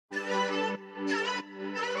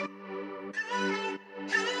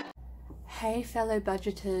Hey fellow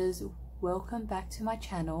budgeters, welcome back to my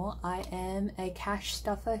channel. I am a cash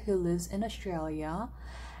stuffer who lives in Australia,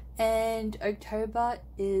 and October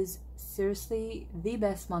is seriously the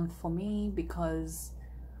best month for me because,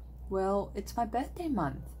 well, it's my birthday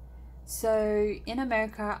month. So in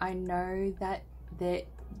America, I know that the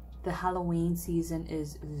Halloween season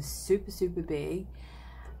is super big,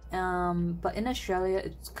 but in Australia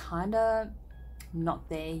it's kind of not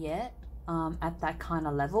there yet at that kind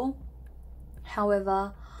of level.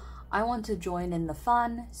 However, I want to join in the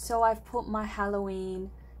fun, so I've put my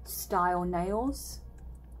Halloween style nails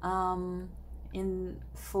in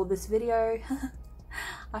for this video.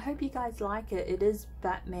 I hope you guys like it. It is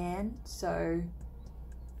Batman, so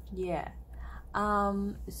yeah.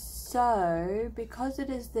 So because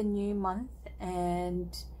it is the new month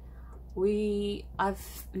and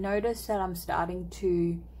I've noticed that I'm starting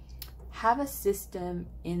to have a system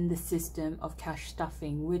in the system of cash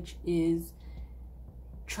stuffing, which is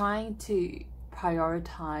trying to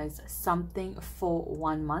prioritize something for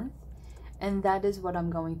 1 month, and that is what I'm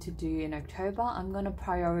going to do in October. I'm going to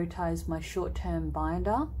prioritize my short-term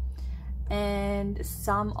binder and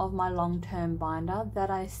some of my long-term binder that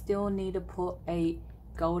I still need to put a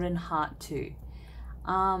golden heart to.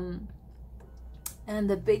 And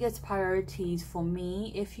the biggest priorities for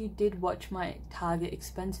me, if you did watch my target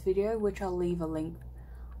expense video, which I'll leave a link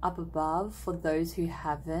up above for those who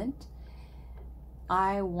haven't,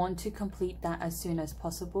 I want to complete that as soon as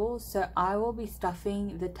possible. So I will be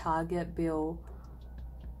stuffing the target bill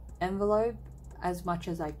envelope as much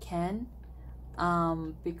as I can,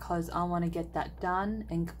 because I want to get that done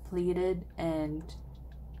and completed, and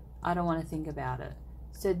I don't want to think about it.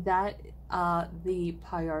 So that are the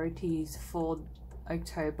priorities for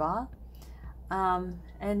October.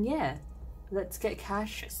 And yeah, let's get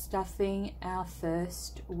cash stuffing our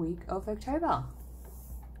first week of October.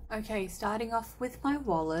 Okay, starting off with my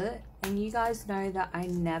wallet, and you guys know that I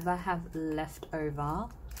never have leftover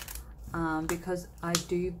because I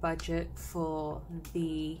do budget for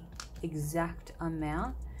the exact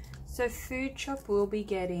amount. So food shop will be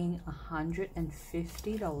getting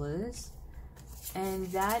 $150, and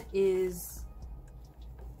that is,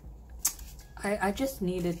 I just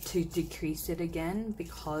needed to decrease it again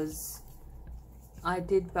because I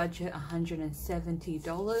did budget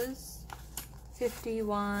 $170.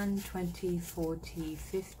 51, 20, 40,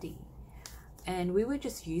 50, and we were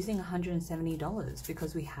just using $170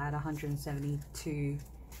 because we had 172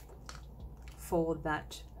 for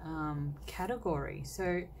that category.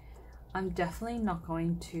 So I'm definitely not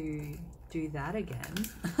going to do that again.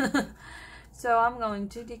 So I'm going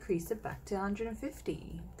to decrease it back to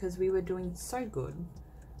 150 because we were doing so good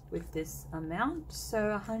with this amount. So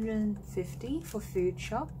 150 for food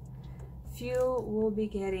shop. Fuel will be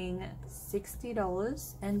getting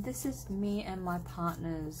 $60, and this is me and my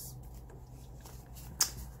partner's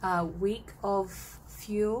week of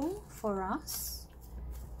fuel for us.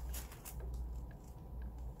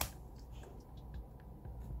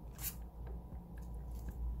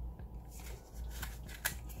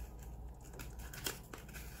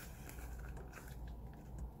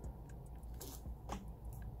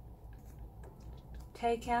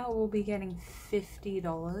 Takeout will be getting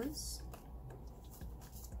 $50.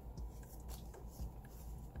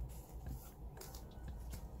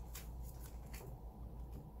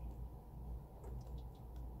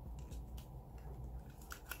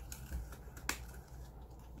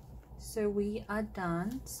 So we are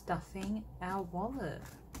done stuffing our wallet,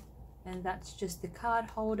 and that's just the card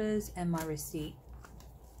holders and my receipt.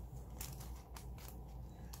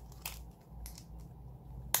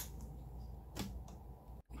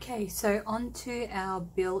 Okay, so on to our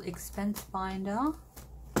bill expense binder.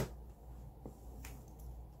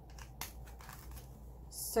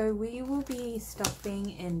 So we will be stuffing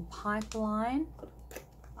in Pipeline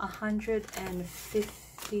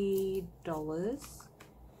 $150.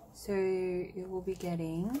 So it will be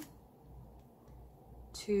getting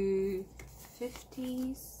 2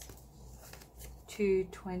 50s, 2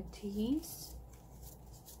 20s,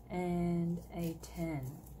 and a 10.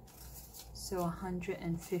 So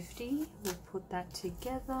 150, we'll put that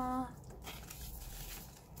together.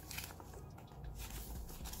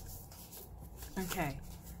 Okay,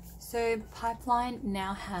 so Pipeline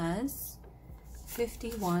now has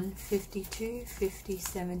 51, 52, 50,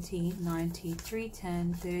 70, 90,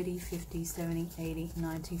 310, 30, 50, 70, 80,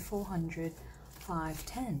 90, 400,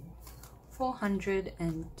 510.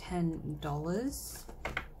 $410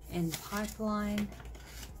 in Pipeline.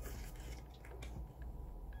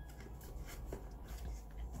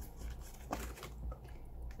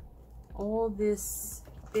 All this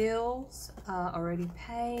bills are already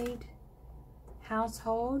paid.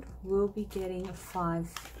 household will be getting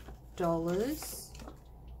 $5,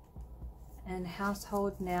 and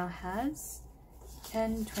household now has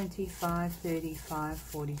 10, 25, 35,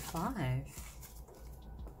 45.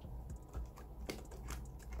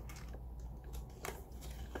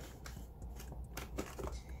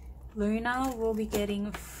 Luna will be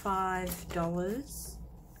getting $5,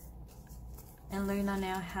 and Luna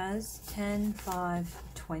now has 10, 5,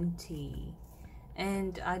 20.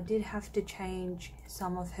 And I did have to change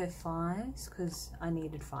some of her 5s because I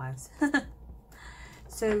needed 5s.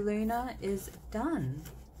 So Luna is done.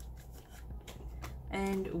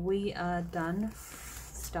 And we are done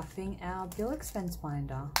stuffing our bill expense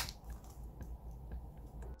binder.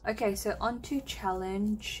 Okay, so on to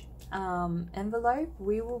challenge envelope.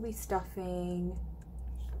 We will be stuffing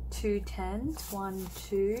 2 10s, 1,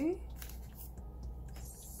 2,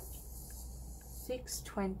 6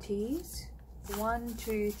 20s, 1,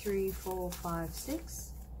 2, 3, 4, 5,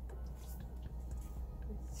 6,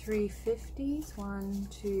 3 50s, 1,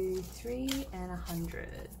 2, 3, and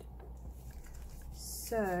 100.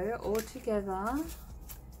 So altogether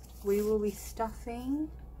we will be stuffing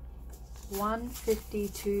 1, 50,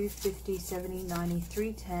 2, 50, 70, 90,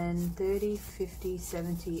 3, 10, 30, 50,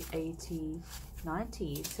 70, 80,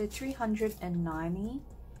 90. So 390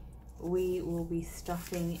 we will be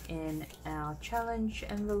stuffing in our challenge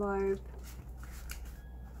envelope.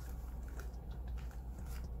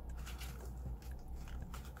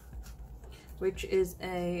 Which is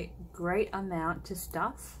a great amount to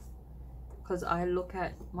stuff because I look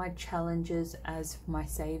at my challenges as my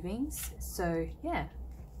savings. So yeah.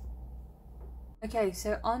 Okay,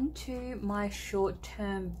 so on to my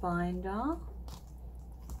short-term binder.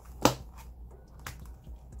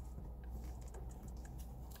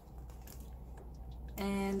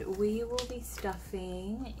 And we will be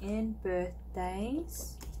stuffing in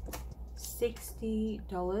birthdays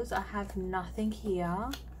 $60. I have nothing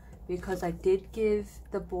here because I did give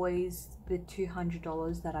the boys the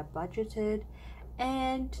 $200 that I budgeted.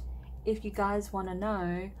 And if you guys want to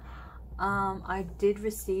know, I did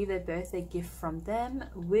receive a birthday gift from them,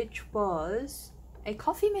 which was a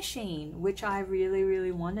coffee machine, which I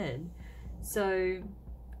really wanted. So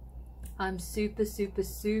I'm super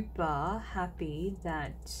happy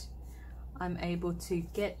that I'm able to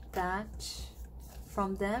get that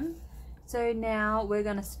from them. So now we're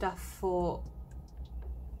gonna stuff for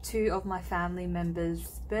 2 of my family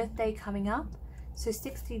members' birthday coming up. So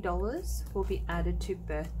 $60 will be added to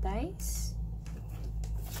birthdays.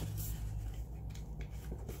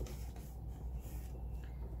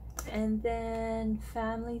 And then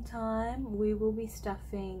family time, we will be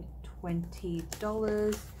stuffing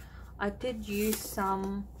 $20. I did use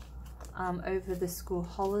some over the school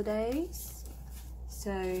holidays,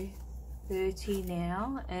 so 30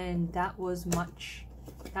 now, and that was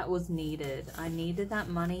needed. I needed that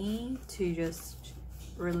money to just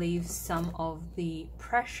relieve some of the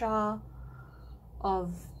pressure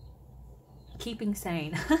of keeping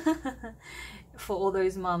sane. For all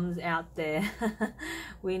those mums out there,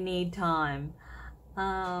 we need time.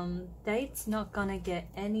 Dates not gonna get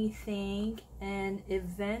anything, and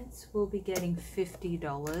events will be getting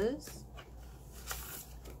 $50.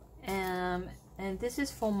 And this is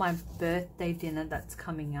for my birthday dinner that's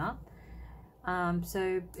coming up.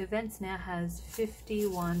 So events now has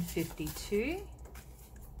 51, 52.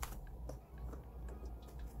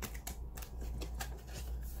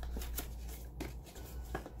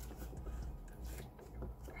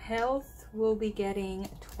 Health will be getting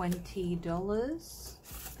 $20.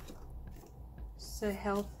 So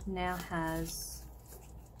health now has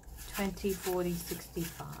 20, 40,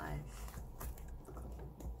 65.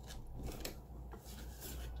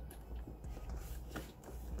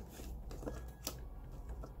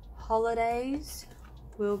 Holidays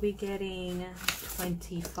will be getting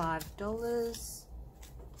 $25.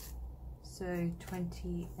 So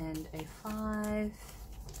 20 and a 5.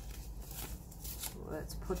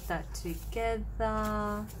 Let's put that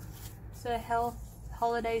together. So health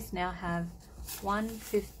holidays now have 1,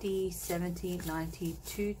 50, 70, 90,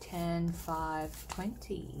 210, 5,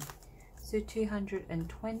 20. So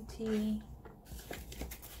 220.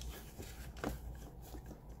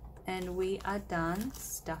 And we are done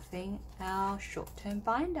stuffing our short-term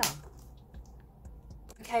binder.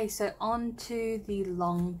 Okay, so on to the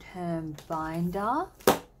long-term binder.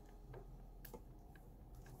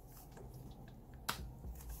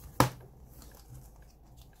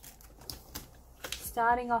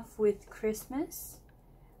 Starting off with Christmas,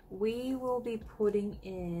 we will be putting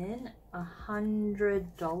in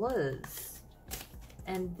 $100,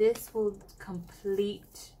 and this will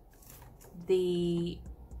complete the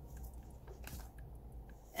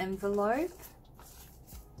envelope.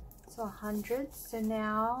 So 100. So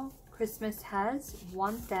now Christmas has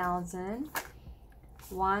 1,000,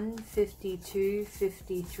 1, 52,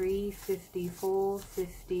 53, 54,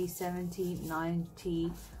 50, 70,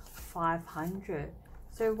 90, 500.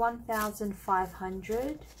 So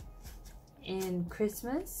 1,500 in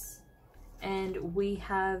Christmas, and we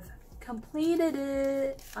have completed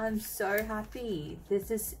it. I'm so happy. This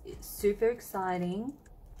is super exciting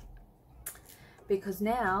because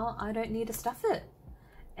now I don't need to stuff it.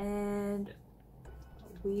 And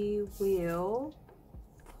we will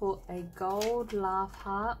put a gold laugh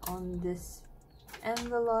heart on this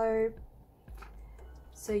envelope.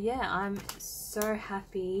 So yeah, I'm so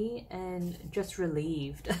happy and just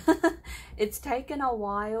relieved. It's taken a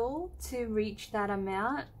while to reach that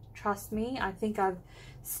amount. Trust me, I think I've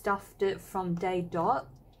stuffed it from day dot.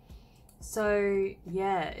 So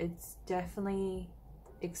yeah, it's definitely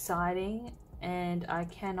exciting, and I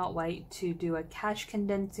cannot wait to do a cash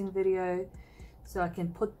condensing video so I can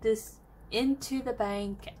put this into the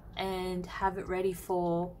bank and have it ready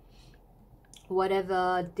for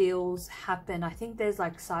whatever deals happen. I think there's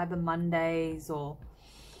like Cyber Mondays or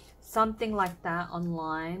something like that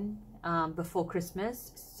online before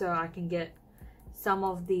Christmas, so I can get some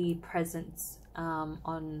of the presents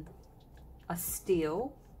on a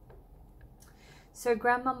steal. So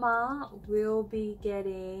Grandmama will be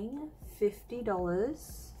getting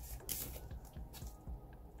 $50.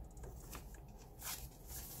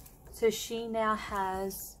 So she now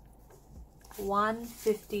has 1,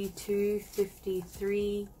 52,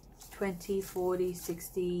 53, 20, 40,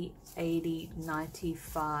 60, 80,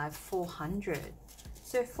 95, 400.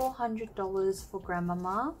 So $400 for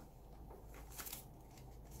Grandmama.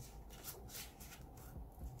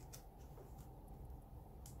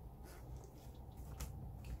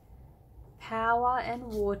 Power and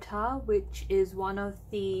water, which is one of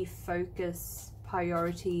the focus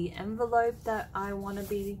priority envelope that I want to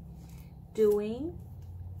be doing.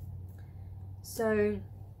 So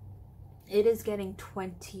it is getting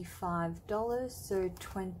 $25, so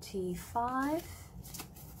 25.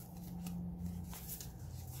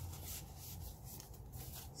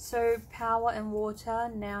 So power and water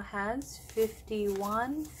now has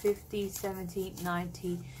 51, 50, 70,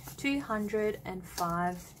 90,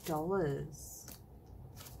 $205.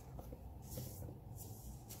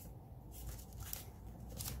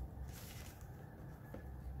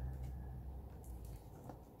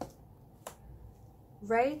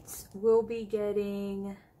 Rates will be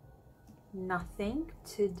getting nothing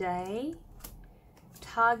today.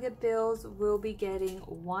 Target bills will be getting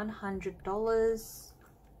 $100.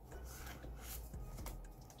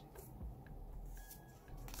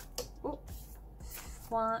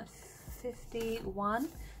 51.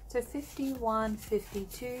 So 51,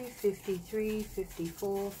 52, 53,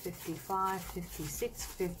 54, 55, 56,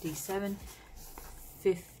 57,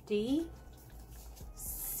 50,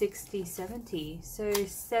 60, 70. So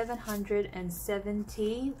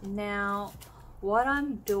 770. Now what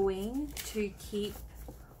I'm doing to keep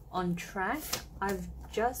on track, I've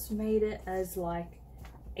just made it as like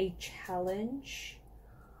a challenge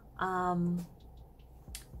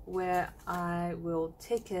where I will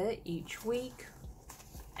tick it each week,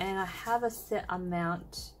 and I have a set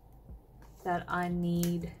amount that I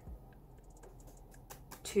need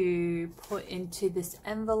to put into this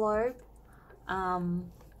envelope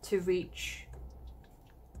to reach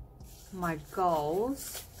my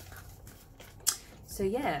goals. So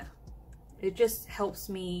yeah, it just helps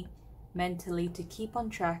me mentally to keep on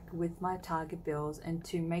track with my target bills and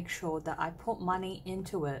to make sure that I put money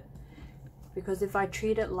into it. Because if I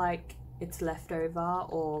treat it like it's leftover,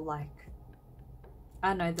 or like, I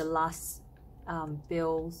don't know, the last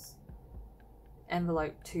bills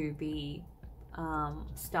envelope to be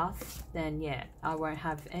stuffed, then yeah, I won't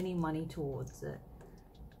have any money towards it.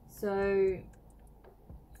 So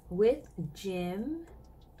with gym,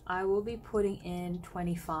 I will be putting in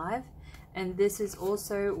 25, and this is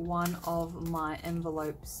also one of my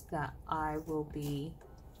envelopes that I will be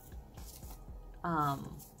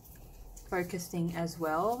focusing as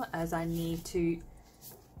well, as I need to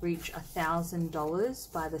reach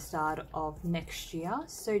 $1,000 by the start of next year.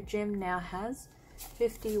 So gym now has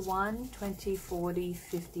 51, 20, 40,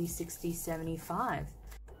 50, 60, 75.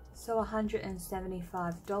 So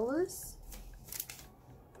 $175.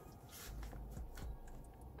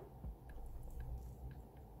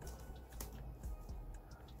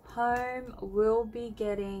 Home will be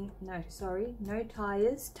getting, no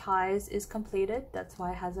tires. Tires is completed, that's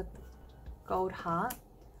why it has a gold heart.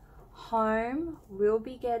 Home will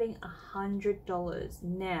be getting $100.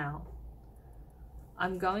 Now,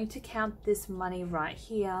 I'm going to count this money right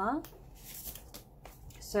here.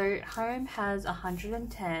 So home has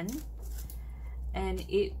 110 and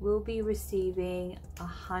it will be receiving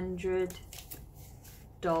 $100.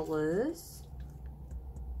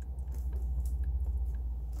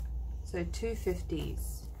 So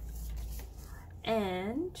 250s.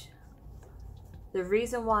 And the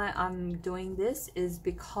reason why I'm doing this is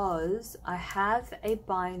because I have a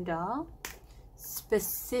binder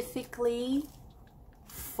specifically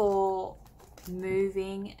for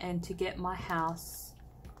moving and to get my house,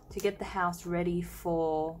 to get the house ready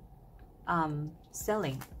for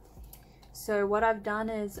selling. So what I've done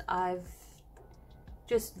is I've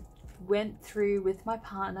just went through with my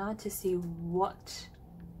partner to see what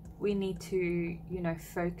we need to, you know,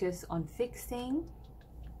 focus on fixing.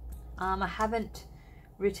 I haven't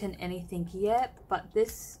written anything yet, but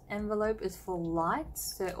this envelope is for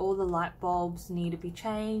lights, so all the light bulbs need to be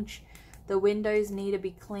changed, the windows need to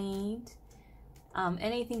be cleaned,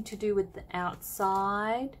 anything to do with the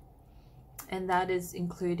outside, and that is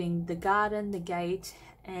including the garden, the gate,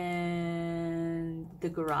 and the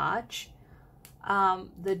garage.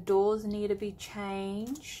 The doors need to be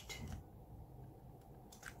changed,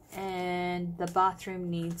 and the bathroom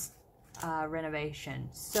needs renovation.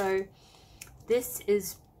 So this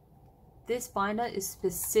binder is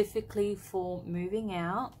specifically for moving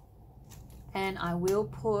out, and I will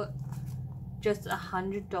put just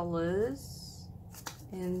 $100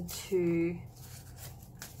 into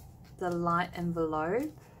the light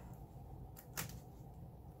envelope.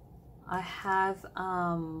 I have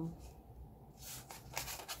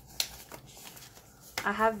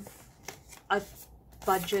a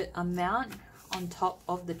budget amount on top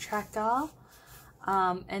of the tracker,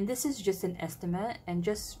 and this is just an estimate, and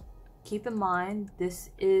just keep in mind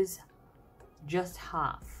this is just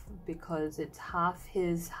half, because it's half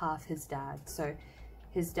his dad, so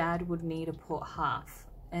his dad would need to put half,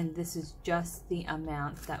 and this is just the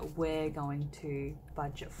amount that we're going to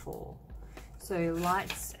budget for. So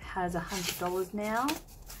lights has $100 now,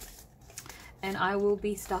 and I will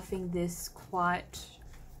be stuffing this quite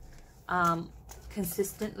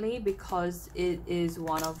consistently because it is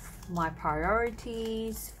one of my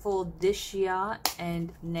priorities for this year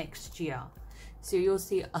and next year. So you'll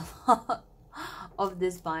see a lot of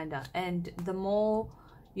this binder, and the more,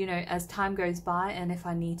 you know, as time goes by, and if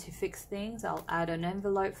I need to fix things, I'll add an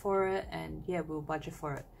envelope for it, and yeah, we'll budget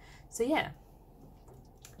for it. So yeah,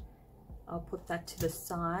 I'll put that to the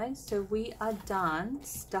side. So we are done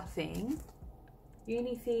stuffing.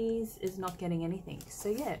 Uni fees is not getting anything. So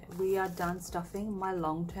yeah, we are done stuffing my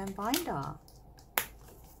long-term binder.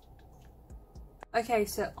 Okay,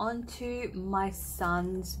 so on to my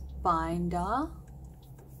son's binder.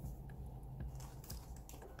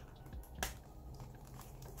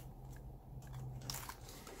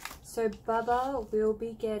 So Bubba will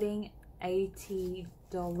be getting $80.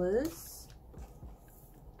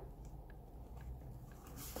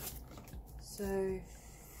 So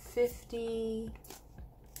 50,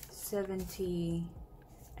 70,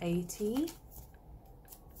 80.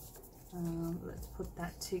 Let's put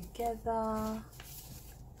that together.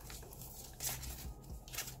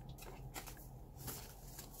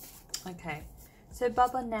 Okay, so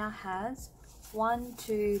Bubba now has 1,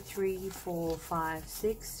 2, 3, 4, 5,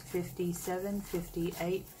 6, 57,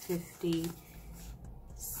 58, 50,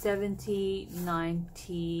 70,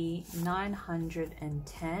 90,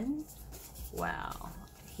 910. Wow,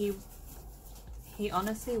 he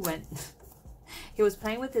honestly went, he was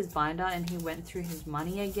playing with his binder and he went through his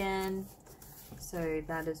money again. So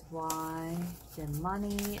that is why the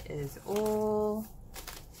money is all,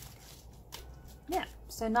 yeah.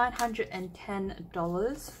 So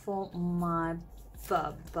 $910 for my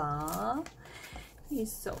Bubba.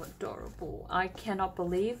 He's so adorable. I cannot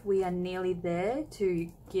believe we are nearly there to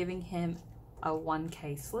giving him a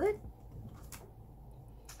 1K slip.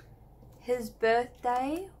 His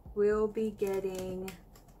birthday will be getting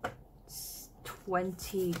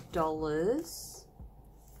 $20.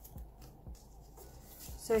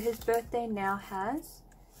 So his birthday now has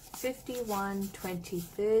 51, 20,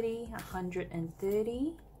 30,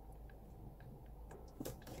 130.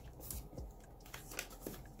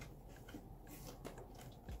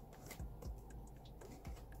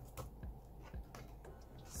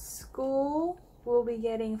 School will be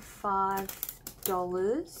getting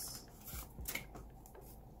 $5.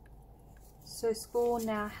 So school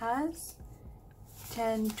now has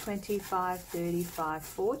 10, 25, 35,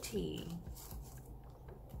 40.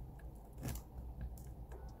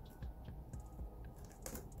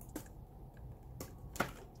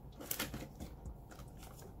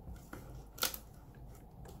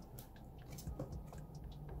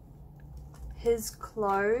 his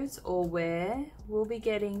clothes or wear will be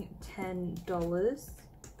getting $10,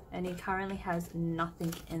 and he currently has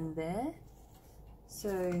nothing in there.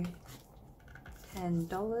 So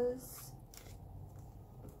 $10.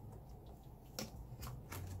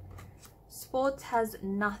 Sports has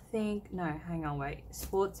nothing. No, hang on, wait.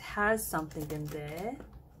 Sports has something in there.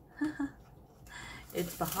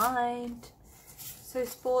 It's behind. So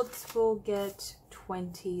sports will get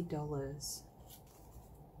 $20.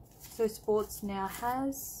 So sports now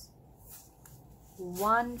has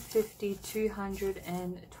 $150,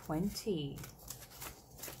 $220.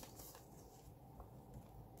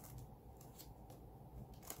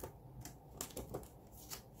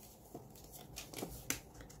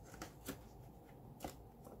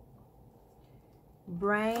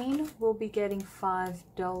 Brain will be getting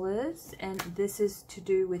 $5, and this is to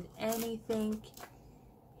do with anything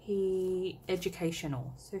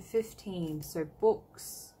educational. So 15. So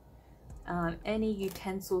books, any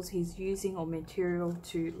utensils he's using or material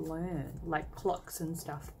to learn, like clocks and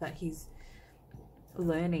stuff that he's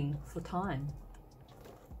learning for time.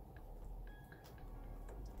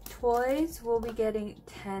 Toys will be getting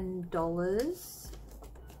 $10.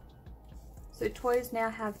 So toys now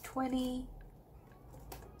have 20.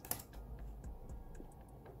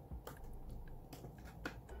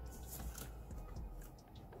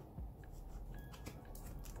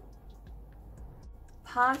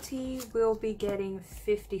 Party will be getting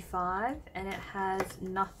 $55, and it has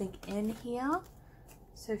nothing in here.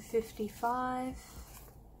 So $55.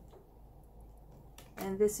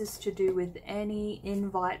 And this is to do with any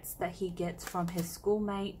invites that he gets from his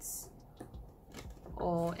schoolmates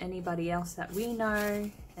or anybody else that we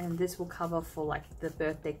know. And this will cover for like the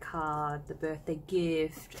birthday card, the birthday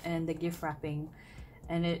gift, and the gift wrapping.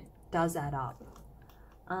 And it does add up.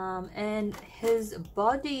 And his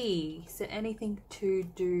body, so anything to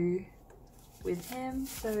do with him,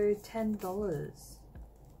 so $10.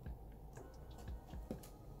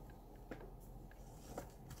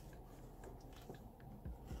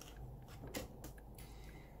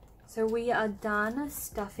 So we are done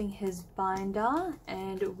stuffing his binder,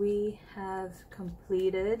 and we have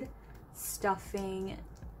completed stuffing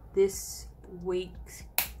this week,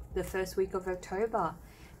 the first week of October.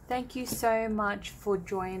 Thank you so much for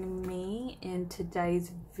joining me in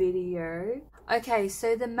today's video. Okay,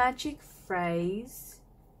 so the magic phrase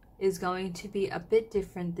is going to be a bit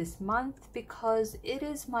different this month because it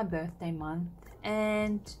is my birthday month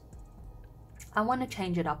and I want to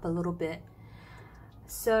change it up a little bit.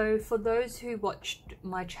 So for those who watched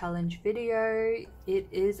my challenge video, it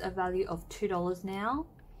is a value of $2 now.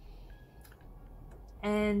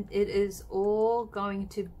 And it is all going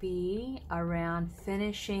to be around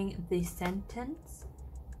finishing the sentence,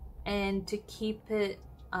 and to keep it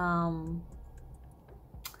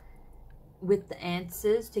with the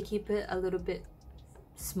answers, to keep it a little bit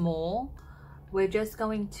small, we're just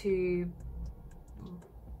going to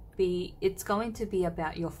be, it's going to be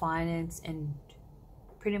about your finance and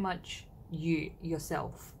pretty much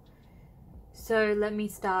yourself. So let me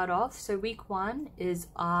start off. So week 1 is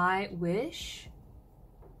I wish.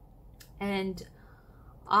 And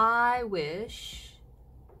I wish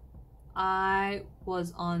I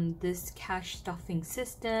was on this cash stuffing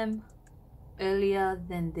system earlier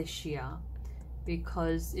than this year,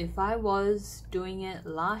 because if I was doing it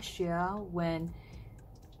last year when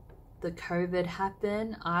the COVID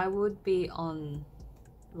happened, I would be on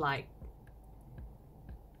like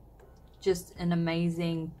just an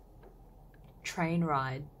amazing train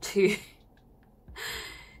ride to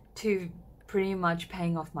pretty much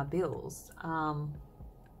paying off my bills and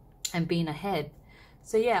being ahead.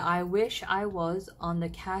 So yeah, I wish I was on the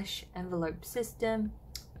cash envelope system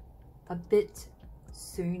a bit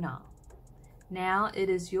sooner. Now it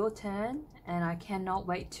is your turn, and I cannot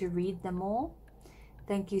wait to read them all.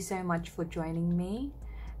 Thank you so much for joining me,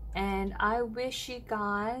 and I wish you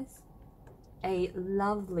guys a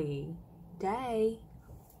lovely day.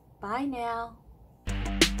 Bye now.